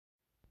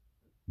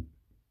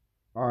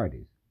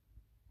Artists,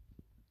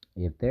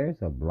 if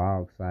there's a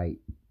blog site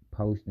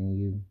posting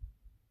you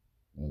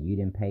and you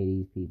didn't pay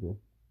these people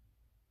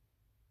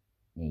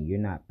and you're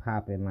not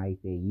popping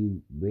like that,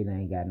 you really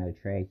ain't got no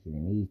traction,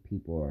 and these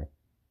people are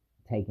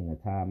taking the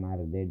time out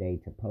of their day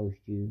to post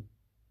you,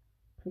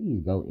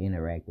 please go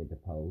interact with the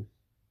post.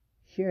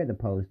 Share the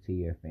post to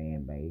your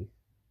fan base.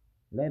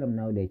 Let them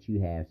know that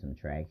you have some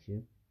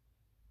traction.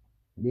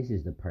 This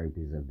is the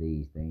purpose of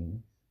these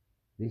things.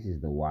 This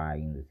is the why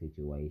in the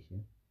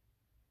situation.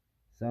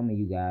 Some of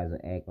you guys will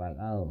act like,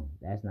 oh,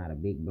 that's not a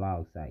big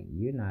blog site.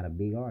 You're not a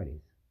big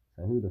artist.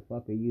 So who the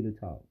fuck are you to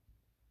talk?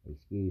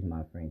 Excuse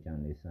my French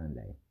on this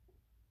Sunday.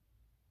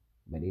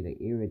 But it'll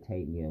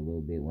irritate me a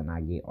little bit when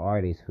I get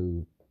artists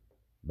who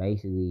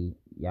basically,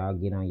 y'all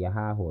get on your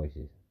high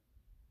horses.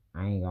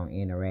 I ain't gonna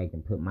interact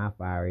and put my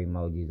fire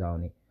emojis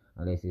on it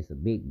unless it's a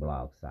big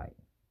blog site.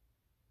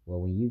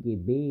 Well, when you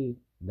get big,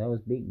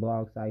 those big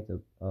blog sites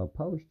will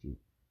post you.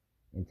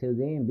 Until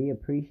then, be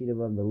appreciative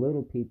of the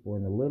little people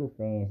and the little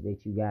fans that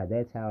you got.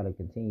 That's how it'll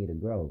continue to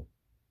grow.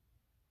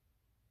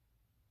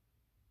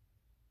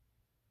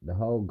 The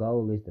whole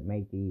goal is to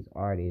make these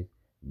artists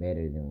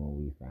better than when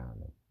we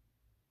found them.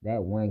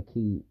 That one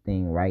key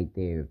thing right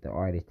there, if the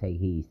artists take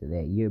heed to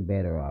that, you're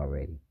better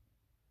already.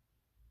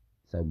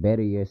 So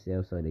better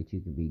yourself so that you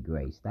can be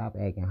great. Stop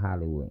acting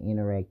Hollywood.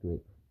 Interact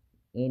with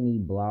any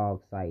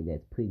blog site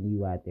that's putting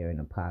you out there in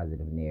a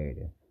positive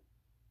narrative.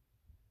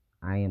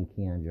 I am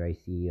Keandre,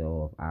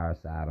 CEO of Our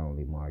Side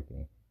Only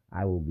Marketing.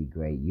 I will be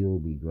great. You will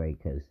be great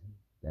because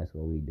that's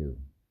what we do.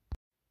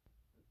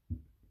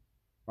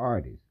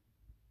 Artists,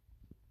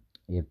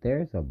 if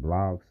there's a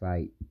blog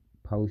site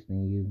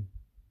posting you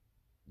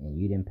and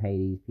you didn't pay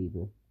these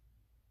people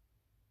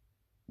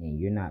and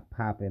you're not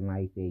popping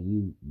like that,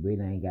 you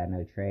really ain't got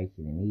no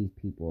traction, and these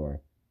people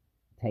are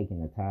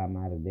taking the time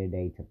out of their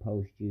day to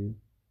post you,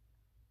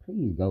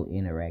 please go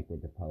interact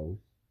with the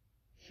post.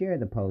 Share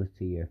the post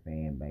to your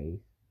fan base.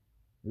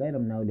 Let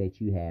them know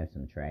that you have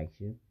some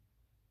traction.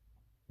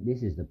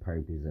 This is the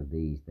purpose of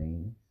these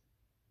things.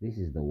 This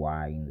is the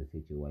why in the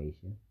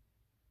situation.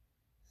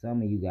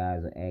 Some of you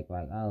guys will act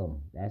like,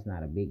 oh, that's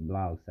not a big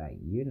blog site.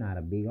 You're not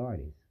a big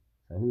artist.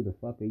 So who the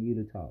fuck are you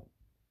to talk?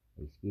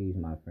 Excuse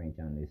my French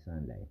on this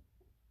Sunday.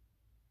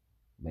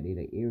 But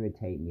it'll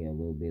irritate me a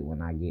little bit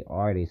when I get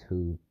artists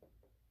who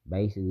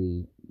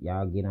basically,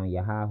 y'all get on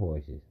your high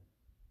horses.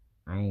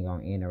 I ain't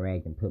gonna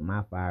interact and put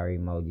my fire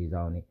emojis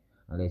on it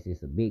unless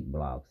it's a big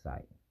blog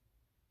site.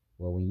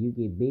 Well, when you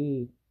get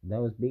big,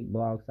 those big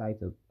blog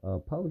sites will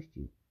post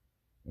you.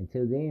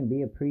 Until then,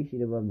 be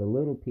appreciative of the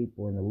little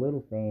people and the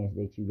little fans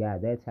that you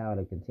got. That's how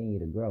it'll continue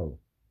to grow.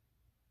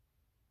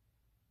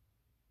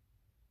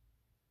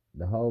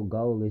 The whole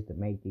goal is to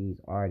make these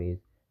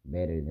artists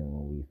better than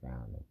when we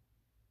found them.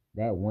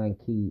 That one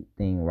key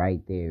thing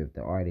right there, if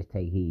the artists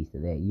take heed to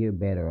that, you're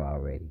better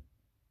already.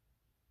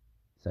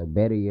 So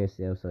better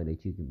yourself so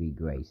that you can be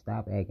great.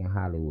 Stop acting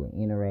Hollywood.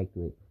 Interact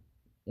with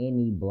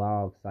any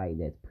blog site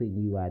that's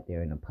putting you out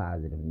there in a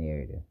positive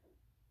narrative.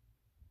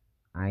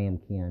 I am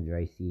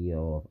Keandre,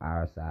 CEO of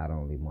Our Side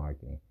Only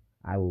Marketing.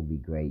 I will be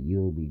great. You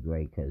will be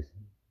great because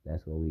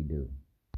that's what we do.